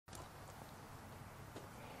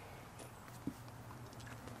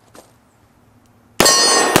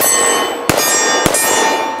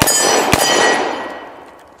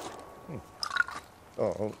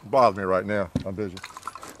bothers me right now. I'm busy.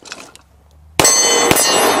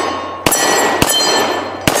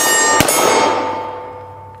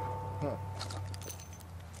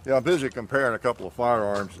 Yeah, I'm busy comparing a couple of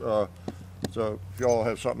firearms. So if y'all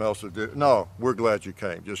have something else to do, no, we're glad you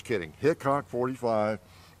came. Just kidding. Hickok 45,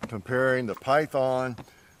 comparing the Python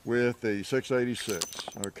with the 686.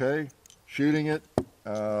 Okay, shooting it.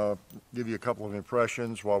 Give you a couple of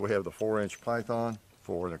impressions while we have the 4-inch Python,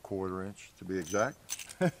 4 1/4 inch to be exact.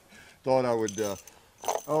 Thought I would,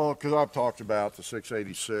 because I've talked about the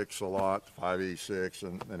 686 a lot, the 586,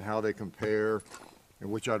 and how they compare, and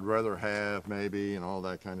which I'd rather have maybe, and all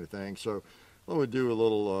that kind of thing. So I would do a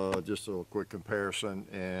little, just a little quick comparison,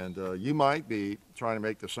 and you might be trying to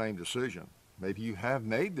make the same decision. Maybe you have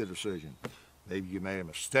made the decision. Maybe you made a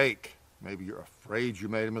mistake. Maybe you're afraid you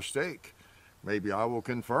made a mistake. Maybe I will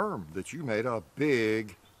confirm that you made a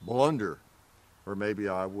big blunder. Or maybe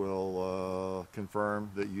I will confirm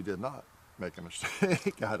that you did not make a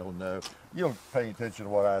mistake. I don't know. You don't pay attention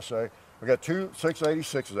to what I say. We got two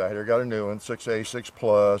 686s out here. Got a new one, 686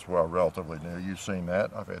 Plus. Well, relatively new. You've seen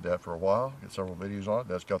that. I've had that for a while. Got several videos on it.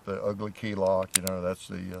 That's got the ugly key lock. You know, that's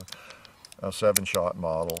the 7-shot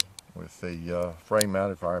model with the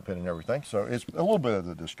frame-mounted firing pin and everything. So it's a little bit of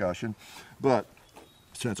the discussion. But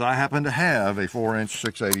since I happen to have a 4-inch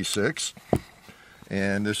 686,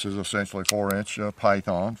 and this is essentially 4-inch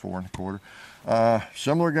Python, 4 1/4.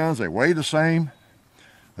 Similar guns, they weigh the same,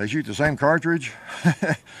 they shoot the same cartridge,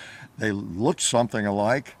 they look something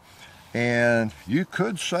alike, and you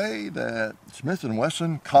could say that Smith &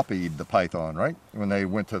 Wesson copied the Python, right? When they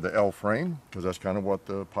went to the L frame, because that's kind of what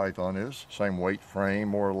the Python is, same weight frame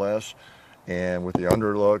more or less, and with the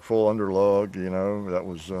underlug, full underlug, you know, that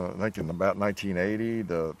was I think in about 1980,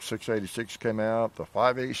 the 686 came out, the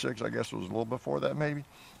 586 I guess was a little before that, maybe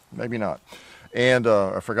not, and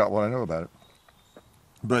I forgot what I know about it,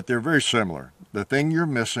 but they're very similar. The thing you're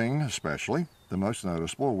missing, especially the most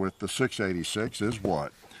noticeable with the 686, is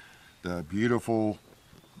what? The beautiful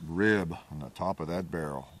rib on the top of that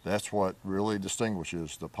barrel. That's what really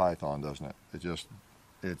distinguishes the Python, doesn't it?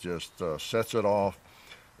 It just sets it off.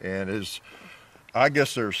 And I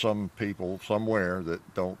guess there's some people somewhere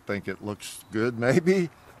that don't think it looks good, maybe,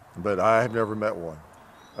 but I've never met one.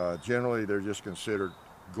 Generally, they're just considered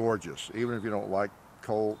gorgeous. Even if you don't like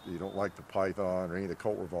Colt, you don't like the Python or any of the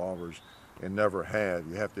Colt revolvers, and never have,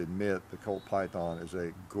 you have to admit the Colt Python is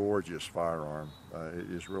a gorgeous firearm. It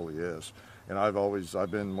just really is. And I've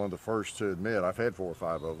been one of the first to admit, I've had 4 or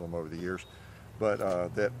 5 of them over the years, but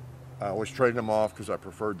that I always traded them off because I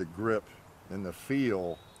preferred the grip and the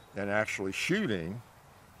feel and actually shooting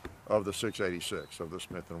of the 686, of the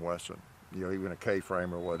Smith & Wesson. You know, even a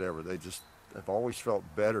K-frame or whatever, have always felt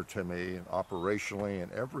better to me, and operationally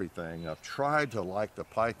and everything. I've tried to like the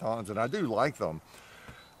Pythons, and I do like them,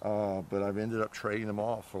 but I've ended up trading them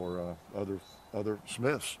off for other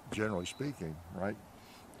Smiths, generally speaking, right?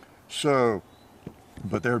 So,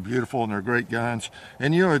 but they're beautiful and they're great guns.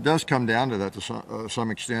 And you know, it does come down to that to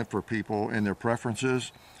some extent for people and their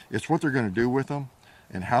preferences. It's what they're going to do with them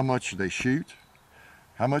and how much they shoot,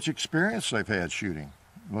 how much experience they've had shooting.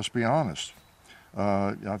 Let's be honest.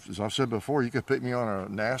 As I've said before, you could put me on a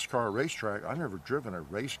NASCAR racetrack. I've never driven a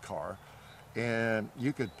race car, and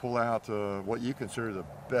you could pull out what you consider the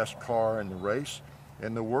best car in the race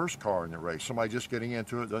and the worst car in the race. Somebody just getting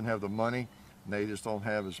into it doesn't have the money, and they just don't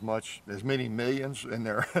have as many millions in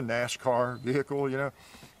their NASCAR vehicle, you know.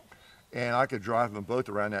 And I could drive them both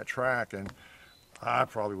around that track, and I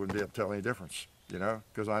probably wouldn't be able to tell any difference, you know,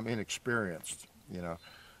 because I'm inexperienced, you know.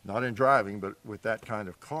 Not in driving, but with that kind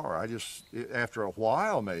of car. After a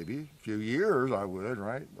while, maybe, a few years, I would,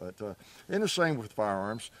 right? But and the same with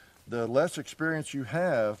firearms. The less experience you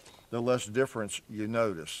have, the less difference you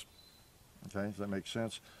notice. Okay, does that make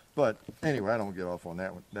sense? But anyway, I don't get off on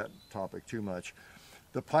that topic too much.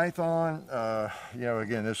 The Python, you know,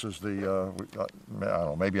 again, this is the, I don't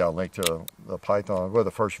know, maybe I'll link to the Python, well, the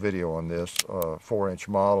first video on this, 4-inch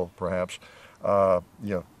model, perhaps. You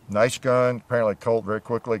know, nice gun. Apparently Colt very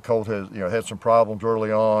quickly. Colt has, you know, had some problems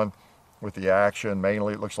early on with the action.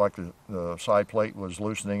 Mainly, it looks like the side plate was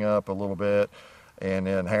loosening up a little bit, and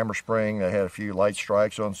then hammer spring, they had a few light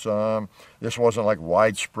strikes on some. This wasn't like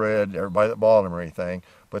widespread, everybody that bought them or anything,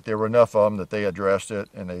 but there were enough of them that they addressed it,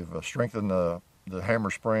 and they've strengthened the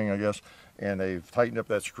hammer spring, I guess, and they've tightened up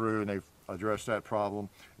that screw, and they've addressed that problem.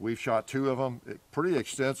 We've shot 2 of them pretty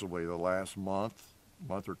extensively the last month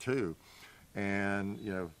or two, and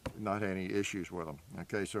you know, not had any issues with them.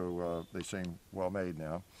 Okay, so they seem well made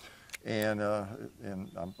now, and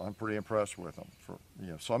I'm pretty impressed with them. For, you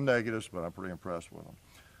know, some negatives, but I'm pretty impressed with them.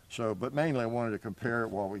 So, but mainly I wanted to compare it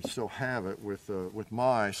while we still have it with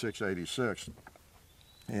my 686.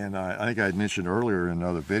 And I think I had mentioned earlier in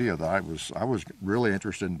another video that I was really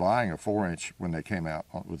interested in buying a 4-inch when they came out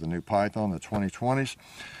with the new Python, the 2020s.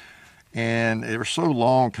 And it was so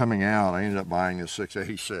long coming out, I ended up buying this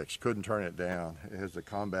 686. Couldn't turn it down. It has the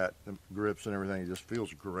combat grips and everything. It just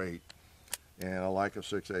feels great. And I like a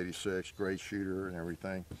 686, great shooter and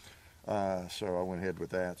everything. So I went ahead with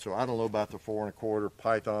that. So I don't know about the 4 1/4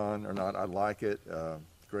 Python or not. I like it.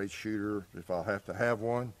 Great shooter. If I'll have to have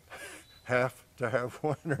one,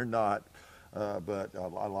 or not. But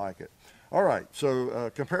I like it. All right.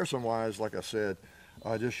 So comparison-wise, like I said,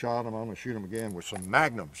 I just shot them. I'm going to shoot them again with some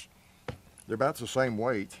Magnums. They're about the same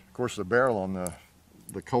weight. Of course, the barrel on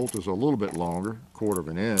the Colt is a little bit longer,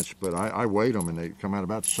 1/4 inch, but I weighed them and they come out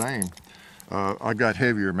about the same. I got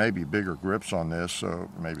heavier, maybe bigger grips on this, so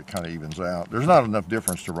maybe it kind of evens out. There's not enough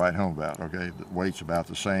difference to write home about, okay? The weight's about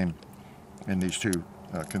the same in these two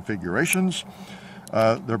configurations.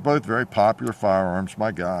 They're both very popular firearms.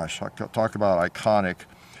 My gosh, I talk about iconic.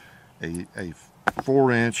 A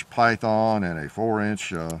 4-inch Python and a 4-inch,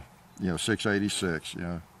 686.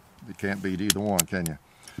 You can't beat either one, can you?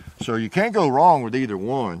 So you can't go wrong with either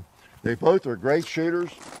one. They both are great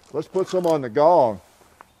shooters. Let's put some on the gong.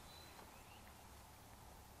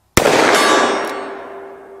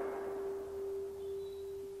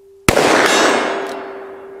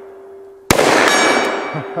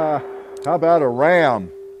 How about a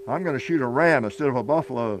ram? I'm going to shoot a ram instead of a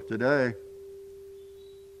buffalo today.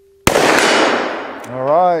 All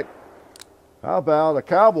right. How about a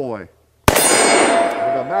cowboy with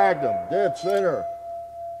a Magnum, dead center?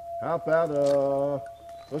 How about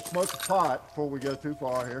let's smoke a pot before we go too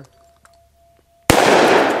far here.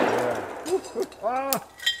 Yeah.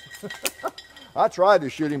 I tried to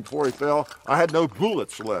shoot him before he fell. I had no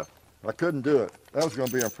bullets left. I couldn't do it. That was going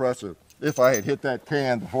to be impressive if I had hit that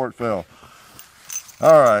can before it fell.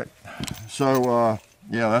 All right. So,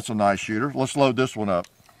 yeah, that's a nice shooter. Let's load this one up.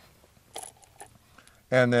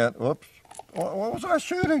 And then, whoops, what was I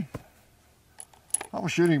shooting? I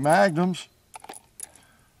was shooting Magnums.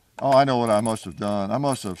 Oh, I know what I must have done. I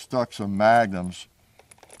must have stuck some Magnums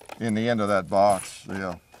in the end of that box.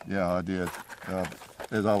 Yeah, I did.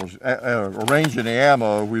 As I was arranging the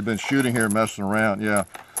ammo, we've been shooting here, messing around. Yeah,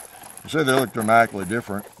 I said they look dramatically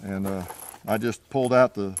different, and I just pulled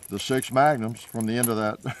out the 6 Magnums from the end of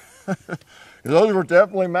that. Those were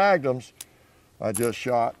definitely Magnums I just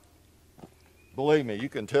shot. Believe me, you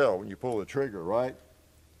can tell when you pull the trigger, right?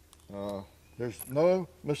 There's no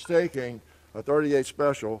mistaking a 38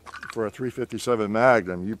 Special for a 357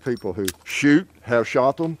 Magnum. You people who have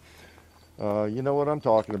shot them, you know what I'm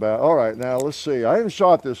talking about. All right, now let's see. I haven't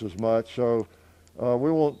shot this as much, so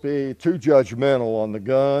we won't be too judgmental on the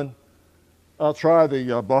gun. I'll try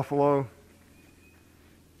the Buffalo.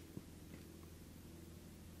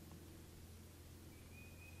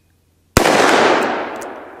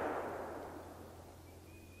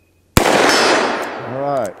 All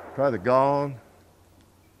right, try the gong.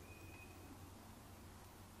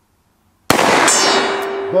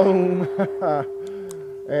 Boom.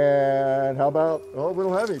 And how about, oh, we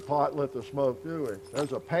don't have any pot left to smoke, do we?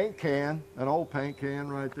 There's a paint can, an old paint can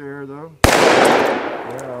right there, though.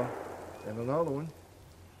 Yeah, and another one.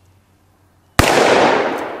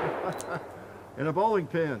 And a bowling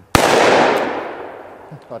pin.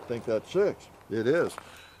 I think that's 6. It is.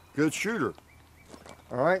 Good shooter.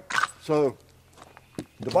 All right, so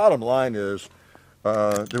the bottom line is,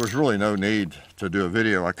 there was really no need to do a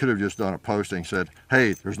video. I could have just done a posting, said,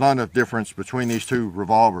 hey, there's not enough difference between these two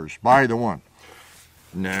revolvers. Buy either one.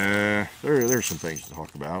 Nah, there's some things to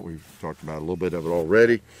talk about. We've talked about a little bit of it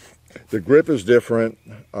already. The grip is different.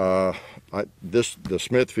 The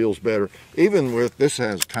Smith feels better. Even with, this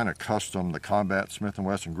has kind of custom, the combat Smith &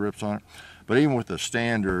 Wesson grips on it. But even with the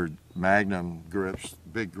standard Magnum grips,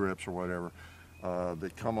 big grips or whatever,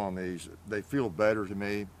 that come on these, they feel better to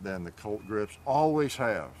me than the Colt grips. Always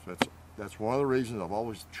have. That's one of the reasons I've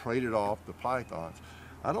always traded off the Pythons.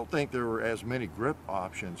 I don't think there were as many grip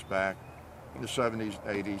options back in the 70s,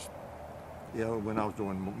 80s, when I was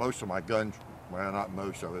doing most of my gun, well, not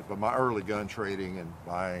most of it, but my early gun trading and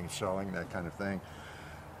buying, selling, that kind of thing.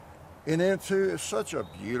 And then too, it's such a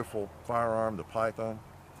beautiful firearm, the Python,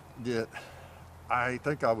 that I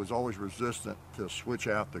think I was always resistant to switch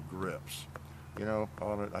out the grips.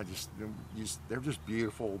 On it, they're just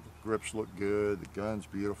beautiful. The grips look good, the gun's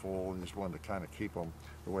beautiful, and just wanted to kind of keep them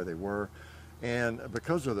the way they were. And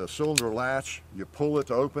because of the cylinder latch, you pull it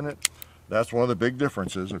to open it. That's one of the big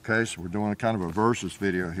differences, okay? So we're doing a kind of a versus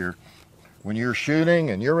video here. When you're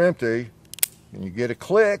shooting and you're empty, and you get a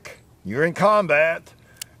click, you're in combat,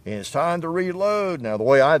 and it's time to reload. Now, the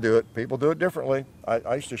way I do it, people do it differently.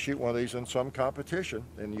 I used to shoot one of these in some competition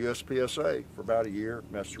in the USPSA for about a year,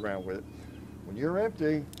 messed around with it. When you're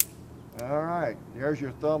empty, all right, there's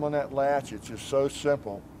your thumb on that latch. It's just so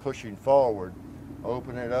simple, pushing forward,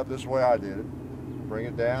 open it up. This is the way I did it. Bring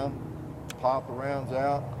it down, pop the rounds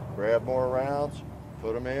out, grab more rounds,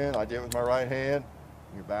 put them in. I did it with my right hand.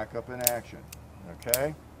 You're back up in action,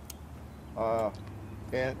 okay?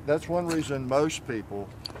 And that's one reason most people,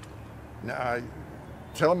 now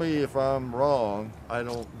tell me if I'm wrong, I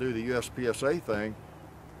don't do the USPSA thing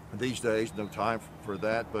these days, no time for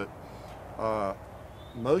that, but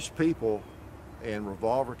most people in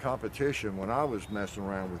revolver competition, when I was messing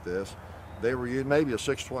around with this, they were using maybe a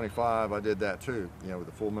 625. I did that too, you know, with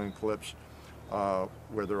the full moon clips,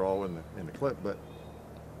 where they're all in the clip. But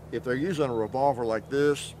if they're using a revolver like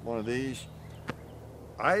this, one of these,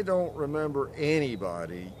 I don't remember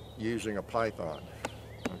anybody using a Python,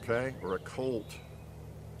 okay, or a Colt.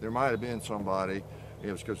 There might have been somebody,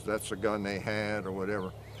 it was because that's the gun they had or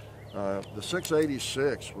whatever. The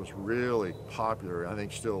 686 was really popular, I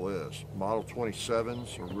think still is. Model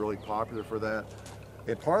 27s are really popular for that.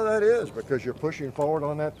 And part of that is because you're pushing forward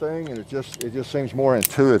on that thing and it just seems more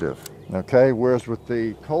intuitive, okay? Whereas with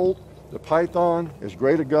the Colt, the Python, as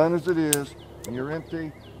great a gun as it is, when you're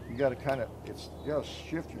empty, you got to kind of, you got to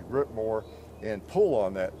shift your grip more and pull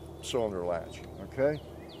on that cylinder latch, okay?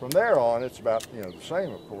 From there on, it's about, you know, the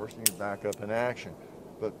same, of course, and you back up in action.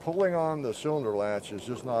 But pulling on the cylinder latch is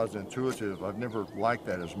just not as intuitive. I've never liked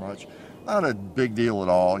that as much. Not a big deal at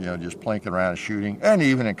all, you know, just plinking around and shooting. And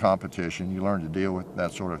even in competition, you learn to deal with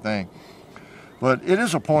that sort of thing. But it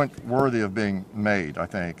is a point worthy of being made, I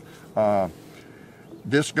think.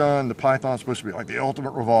 This gun, the Python, is supposed to be like the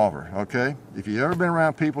ultimate revolver, okay? If you've ever been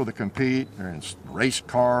around people that compete, or in a race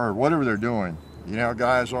car, or whatever they're doing, you know how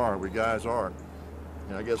guys are, we guys are.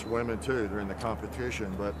 And I guess women too, they're in the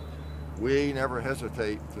competition, but we never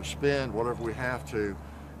hesitate to spend whatever we have to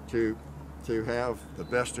have the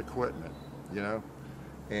best equipment, you know?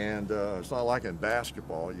 And it's not like in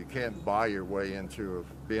basketball. You can't buy your way into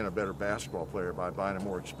being a better basketball player by buying a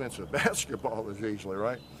more expensive basketball, is usually,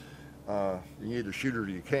 right? You can either shoot or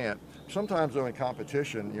you can't. Sometimes though in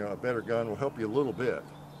competition, you know, a better gun will help you a little bit.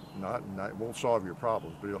 It won't solve your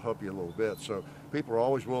problems, but it'll help you a little bit. So people are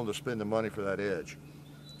always willing to spend the money for that edge.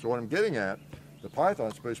 So what I'm getting at, the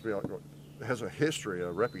Python's supposed to be, has a history,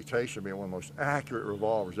 a reputation of being one of the most accurate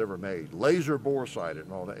revolvers ever made. Laser bore sighted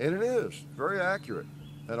and all that, and it is very accurate.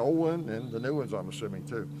 An old one and the new ones, I'm assuming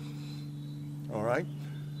too. All right,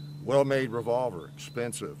 well-made revolver,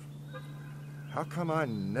 expensive. How come I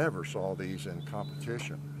never saw these in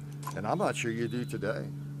competition? And I'm not sure you do today.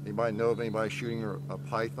 Anybody know of anybody shooting a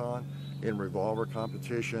Python in revolver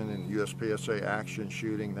competition, in USPSA action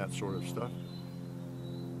shooting, that sort of stuff?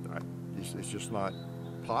 It's just not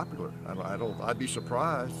popular. I'd be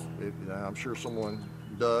surprised. I'm sure someone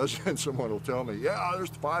does, and someone will tell me, yeah, there's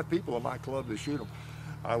 5 people in my club that shoot them.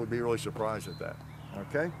 I would be really surprised at that,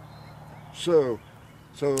 okay? So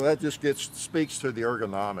that just speaks to the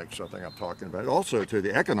ergonomics, I think I'm talking about. Also to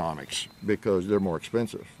the economics, because they're more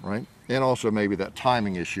expensive, right? And also maybe that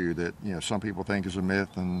timing issue that, you know, some people think is a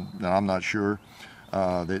myth, and I'm not sure.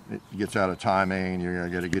 That it gets out of timing, you're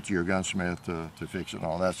going to get to your gunsmith to fix it and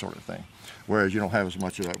all that sort of thing. Whereas you don't have as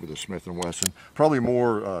much of that with the Smith & Wesson. Probably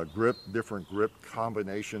more different grip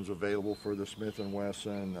combinations available for the Smith &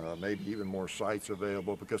 Wesson, maybe even more sights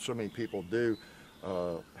available, because so many people do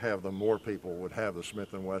have them. More people would have the Smith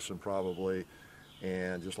 & Wesson probably,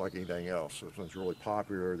 and just like anything else, if it's really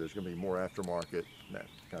popular, there's going to be more aftermarket, that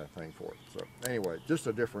kind of thing for it. So anyway, just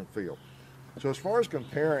a different feel. So as far as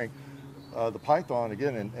comparing, the Python,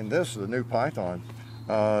 again, and this, the new Python,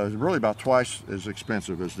 is really about twice as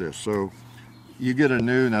expensive as this. So you get a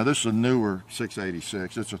new, now this is a newer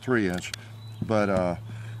 686, it's a 3-inch, but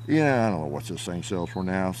yeah, I don't know what this thing sells for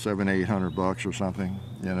now, $700-800 or something,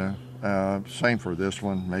 you know. Same for this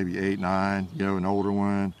one, maybe 8-9, you know, an older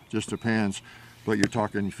one, just depends. But you're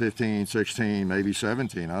talking 15, 16, maybe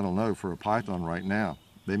 17, I don't know, for a Python right now.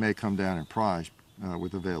 They may come down in price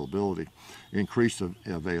with availability, increased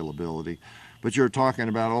availability. But you're talking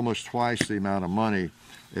about almost twice the amount of money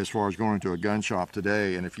as far as going to a gun shop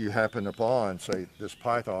today. And if you happen upon, say, this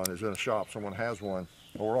Python is in a shop, someone has one,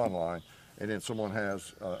 or online, and then someone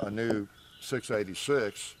has a new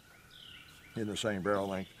 686 in the same barrel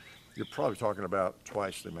length, you're probably talking about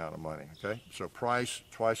twice the amount of money, okay? So price,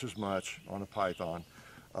 twice as much on a Python.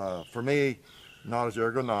 For me, not as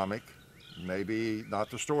ergonomic, maybe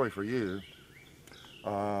not the story for you.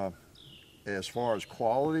 as far as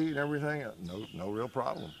quality and everything, no real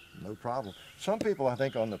problem, no problem. Some people, I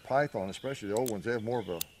think, on the Python, especially the old ones, they have more of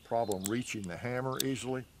a problem reaching the hammer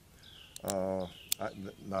easily. Not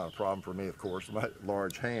a problem for me, of course, my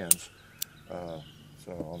large hands.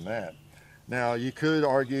 So on that. Now, you could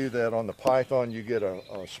argue that on the Python you get a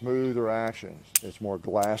smoother action. It's more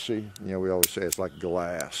glassy. You know, we always say it's like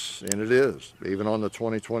glass, and it is. Even on the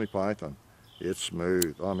 2020 Python, it's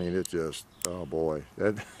smooth. I mean, it just, oh boy,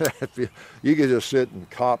 you could just sit and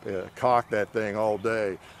cock that thing all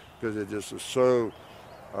day because it just is so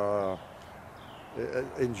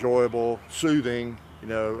enjoyable, soothing, you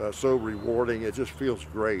know, so rewarding. It just feels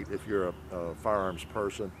great if you're a firearms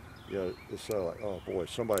person. You know, it's so like, oh boy,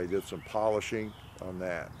 somebody did some polishing on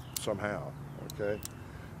that somehow, okay?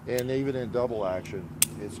 And even in double action,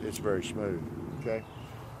 it's very smooth, okay?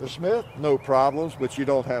 The Smith, no problems, but you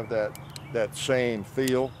don't have that same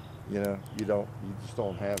feel, you know, you just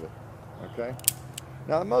don't have it, okay?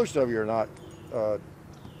 Now, most of you are not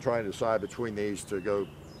trying to decide between these to go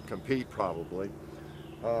compete probably.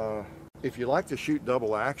 If you like to shoot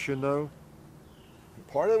double action though,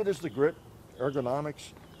 part of it is the grip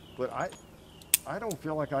ergonomics. But I don't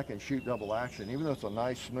feel like I can shoot double action, even though it's a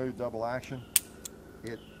nice smooth double action.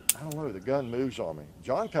 I don't know, the gun moves on me.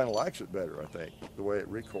 John kind of likes it better, I think, the way it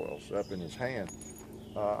recoils up in his hand.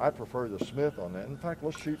 I prefer the Smith on that. In fact,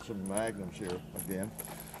 let's shoot some Magnums here again.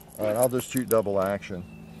 And I'll just shoot double action.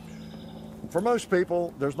 For most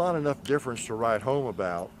people, there's not enough difference to write home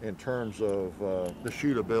about in terms of the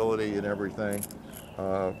shootability and everything.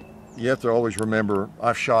 You have to always remember,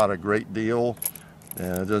 I've shot a great deal.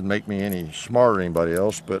 And it doesn't make me any smarter than anybody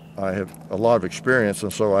else, but I have a lot of experience,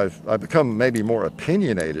 and so I've become maybe more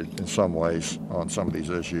opinionated in some ways on some of these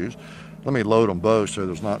issues. Let me load them both so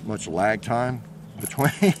there's not much lag time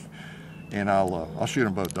between, and I'll shoot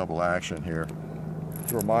them both double action here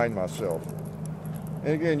to remind myself.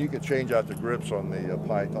 And again, you could change out the grips on the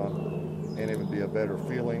Python, and it would be a better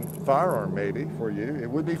feeling firearm maybe for you. It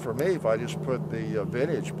would be for me if I just put the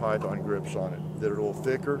vintage Python grips on it. They're a little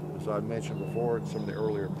thicker, as I mentioned before in some of the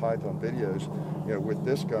earlier Python videos, you know, with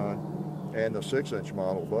this gun and the 6-inch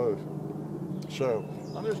model both. So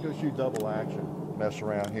I'm just going to shoot double action, mess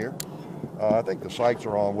around here. I think the sights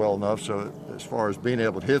are on well enough, so as far as being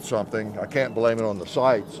able to hit something, I can't blame it on the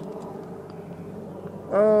sights.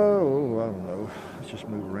 Oh, I don't know. Let's just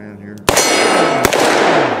move around here.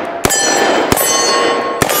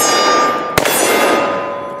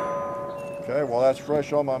 Okay, well, that's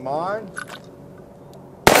fresh on my mind.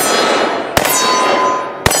 I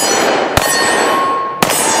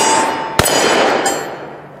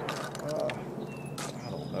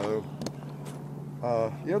don't know.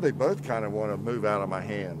 You know, they both kind of want to move out of my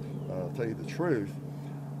hand, to tell you the truth.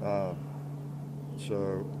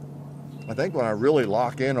 So I think when I really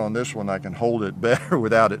lock in on this one, I can hold it better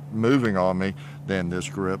without it moving on me than this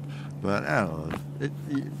grip. But I don't know,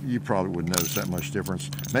 you probably wouldn't notice that much difference.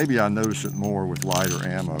 Maybe I notice it more with lighter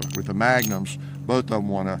ammo. With the Magnums, both of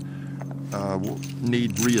them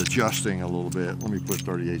need readjusting a little bit. Let me put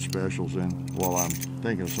 38 specials in while I'm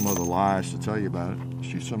thinking of some other lies to tell you about it.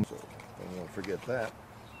 Shoot some, so I don't want to forget that.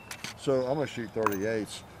 So I'm gonna shoot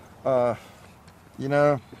 38s. You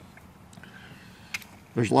know,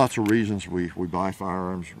 there's lots of reasons we buy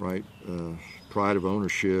firearms, right? Pride of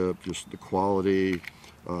ownership, just the quality,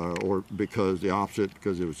 or because the opposite,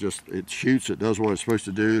 because it shoots, it does what it's supposed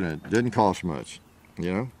to do, and it didn't cost much.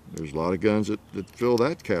 You know, there's a lot of guns that fill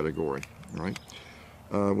that category, right?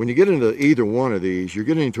 When you get into either one of these, you're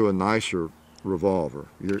getting into a nicer revolver.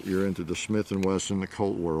 You're into the Smith & Wesson, the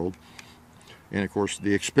Colt world, and of course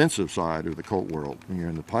the expensive side of the Colt world. And you're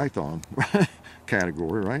in the Python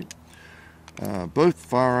category, right? Both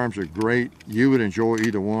firearms are great. You would enjoy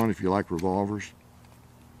either one if you like revolvers.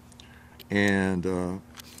 And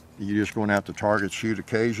you're just going out to target shoot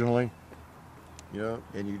occasionally, you know,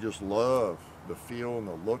 and you just love the feel and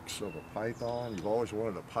the looks of a Python. You've always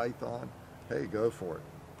wanted a Python. Hey, go for it.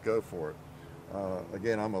 Go for it.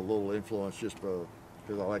 Again, I'm a little influenced just because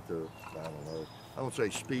I like to, I don't know, I don't say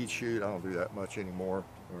speed shoot. I don't do that much anymore,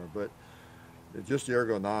 but just the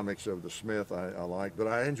ergonomics of the Smith I like, but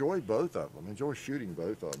I enjoy both of them. I enjoy shooting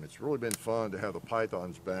both of them. It's really been fun to have the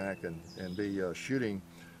Pythons back and be shooting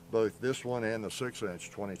both this one and the 6-inch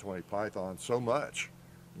 2020 Python so much.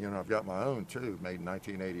 You know, I've got my own too, made in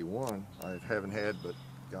 1981. I haven't had, but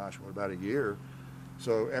gosh, what, about a year?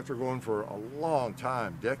 So after going for a long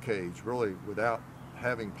time, decades really, without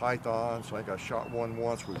having Pythons, I think I shot one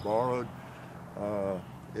once we borrowed.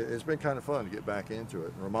 It's been kind of fun to get back into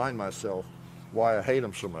it and remind myself why I hate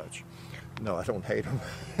them so much. No, I don't hate them,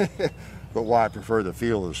 but why I prefer the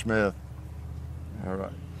feel of the Smith. All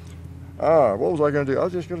right. What was I going to do? I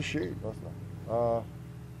was just going to shoot. I'll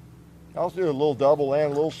do a little double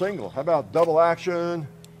and a little single. How about double action?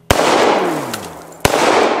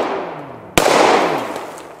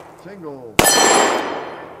 Single.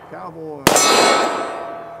 Cowboy.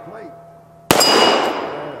 Plate.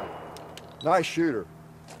 Yeah. Nice shooter.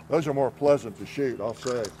 Those are more pleasant to shoot, I'll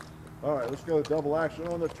say. All right, let's go double action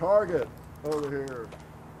on the target over here.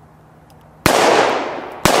 How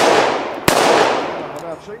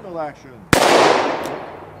about single action?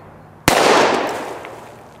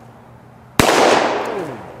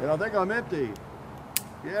 And I think I'm empty.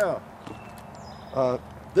 Yeah.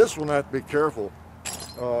 This one I have to be careful.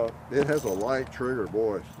 It has a light trigger,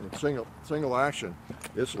 boy. Single action.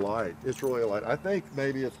 It's light. It's really light. I think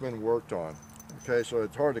maybe it's been worked on. Okay, so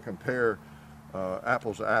it's hard to compare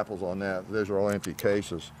apples to apples on that. Those are all empty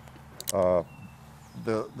cases. The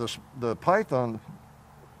Python,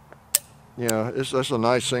 you know, that's a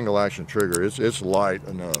nice single action trigger. It's light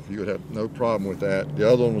enough. You would have no problem with that.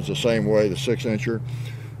 The other one was the same way, the 6-incher.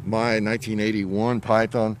 My 1981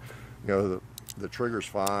 Python, you know, the trigger's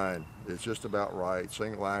fine. It's just about right.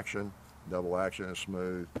 Single action, double action is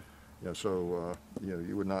smooth. You know, so you know,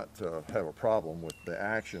 you would not have a problem with the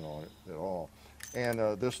action on it at all. And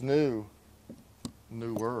this newer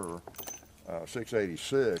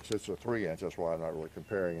 686, it's a 3-inch. That's why I'm not really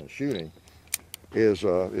comparing and shooting. Is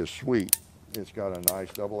sweet. It's got a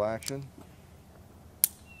nice double action.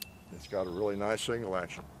 It's got a really nice single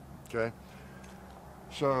action. Okay.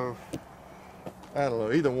 So I don't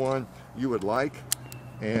know, either one you would like,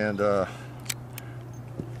 and the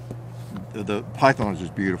Python is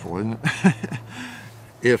just beautiful, isn't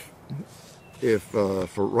it? if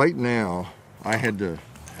for right now I had the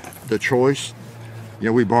choice, you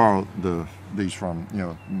know, we borrow these from, you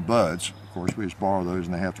know, buds. Of course, we just borrow those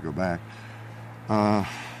and they have to go back.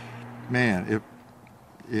 Man,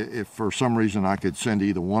 if for some reason I could send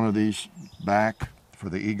either one of these back for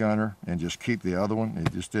the e-gunner and just keep the other one,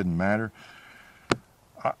 it just didn't matter.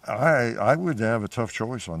 I would have a tough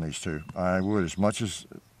choice on these two. I would, as much as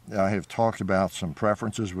I have talked about some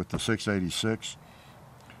preferences with the 686.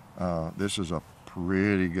 This is a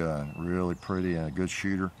pretty gun, really pretty, and a good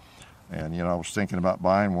shooter. And you know, I was thinking about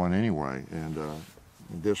buying one anyway, and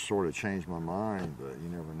this sort of changed my mind, but you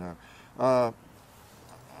never know.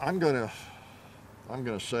 I'm gonna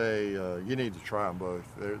say you need to try them both.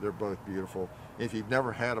 They're both beautiful. If you've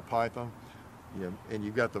never had a Python, you know, and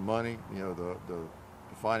you've got the money, you know, the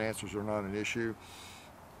finances are not an issue,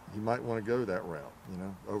 you might want to go that route, you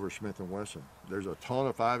know, over Smith & Wesson. There's a ton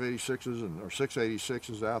of 586s or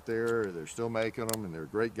 686s out there. They're still making them, and they're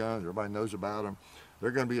great guns. Everybody knows about them.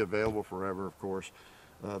 They're going to be available forever, of course.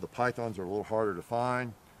 The Pythons are a little harder to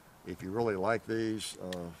find. If you really like these,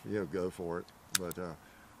 you know, go for it. But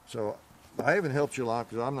so I haven't helped you a lot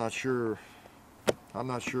because I'm not sure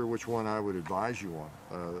which one I would advise you on.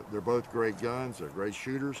 They're both great guns. They're great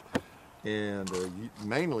shooters, and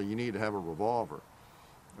mainly you need to have a revolver.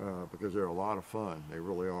 Because they're a lot of fun. They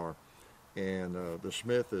really are. And the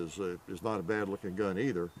Smith is not a bad looking gun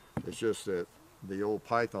either. It's just that the old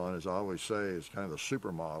Python, as I always say, is kind of the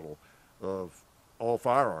supermodel of all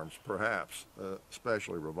firearms, perhaps,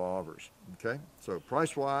 especially revolvers. Okay, so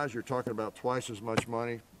price wise, you're talking about twice as much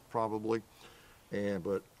money probably,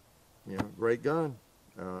 but you know, great gun,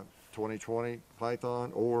 2020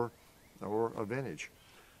 Python or a vintage.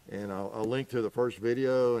 And I'll link to the first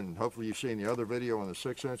video, and hopefully you've seen the other video on the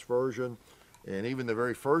 6-inch version, and even the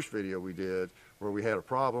very first video we did where we had a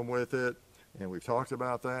problem with it, and we've talked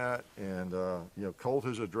about that, and you know, Colt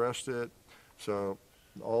has addressed it, so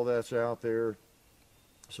all that's out there.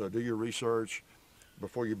 So do your research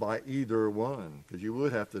before you buy either one, because you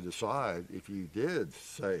would have to decide if you did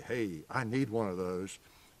say, hey, I need one of those.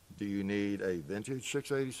 Do you need a vintage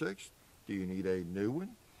 686? Do you need a new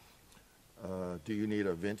one? Do you need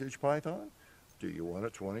a vintage Python? Do you want a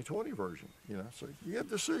 2020 version? You know, so you have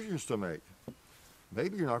decisions to make.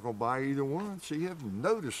 Maybe you're not going to buy either one, so you have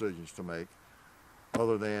no decisions to make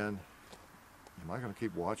other than, am I going to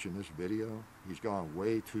keep watching this video? He's gone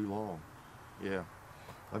way too long. Yeah,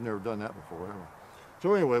 I've never done that before, ever.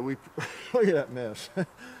 So anyway, look at that mess.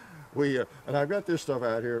 And I've got this stuff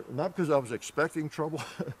out here, not because I was expecting trouble,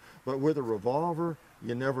 but with a revolver,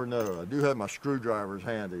 you never know. I do have my screwdrivers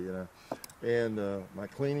handy, you know, and my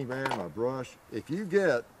cleaning bag, my brush. If you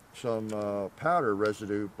get some powder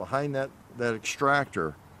residue behind that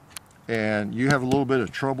extractor and you have a little bit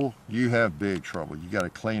of trouble, you have big trouble. You got to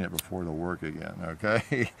clean it before it'll work again,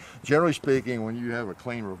 okay? Generally speaking, when you have a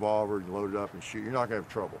clean revolver, you load it up and shoot, you're not going to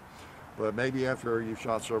have trouble. But maybe after you've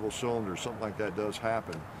shot several cylinders, something like that does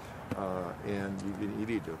happen, and you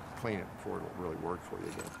need to clean it before it'll really work for you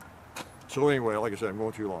again. So anyway, like I said, I'm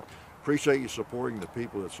going too long. Appreciate you supporting the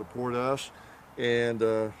people that support us. And,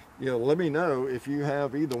 you know, let me know if you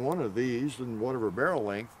have either one of these in whatever barrel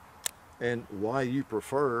length and why you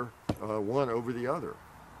prefer one over the other.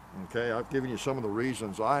 Okay, I've given you some of the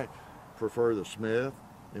reasons I prefer the Smith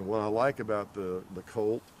and what I like about the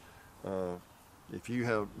Colt. If you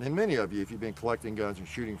have, and many of you, if you've been collecting guns and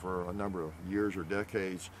shooting for a number of years or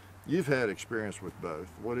decades, you've had experience with both.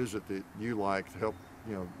 What is it that you like to help,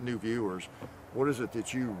 you know, new viewers? What is it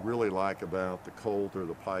that you really like about the Colt or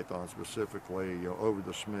the Python specifically, you know, over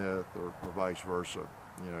the Smith or vice versa?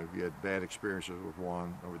 You know, if you had bad experiences with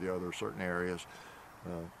one over the other, certain areas,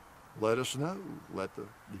 let us know. Let the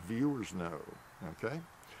viewers know. Okay.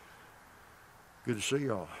 Good to see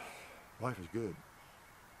y'all. Life is good.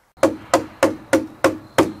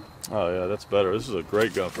 Oh yeah, that's better. This is a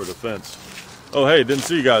great gun for defense. Oh hey, didn't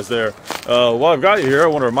see you guys there. While I've got you here, I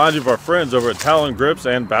want to remind you of our friends over at Talon Grips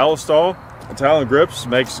and Ballistol. Talon Grips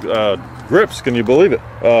makes grips, can you believe it,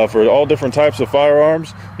 for all different types of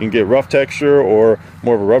firearms. You can get rough texture or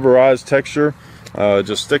more of a rubberized texture. It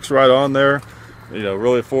just sticks right on there. You know,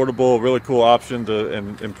 really affordable, really cool option to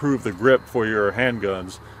improve the grip for your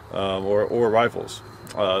handguns or rifles.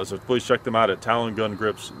 So please check them out at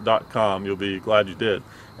talongungrips.com. You'll be glad you did.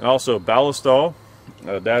 And also Ballistol.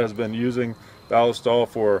 Dad has been using Ballistol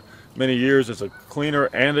for many years. It's a cleaner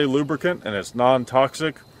and a lubricant, and it's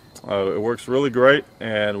non-toxic. It works really great,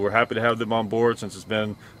 and we're happy to have them on board since it's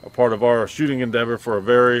been a part of our shooting endeavor for a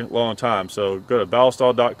very long time. So go to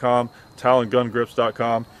ballistol.com,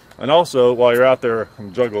 talongungrips.com, and also while you're out there,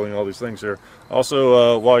 I'm juggling all these things here.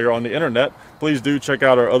 Also, while you're on the internet, please do check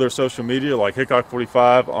out our other social media like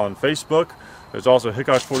Hickok45 on Facebook. There's also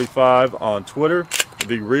Hickok45 on Twitter,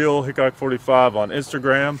 The Real Hickok45 on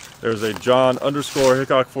Instagram. There's a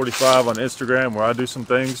John_Hickok45 on Instagram where I do some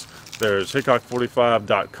things. There's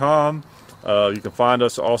Hickok45.com. You can find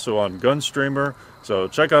us also on Gunstreamer. So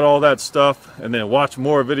check out all that stuff and then watch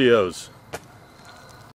more videos.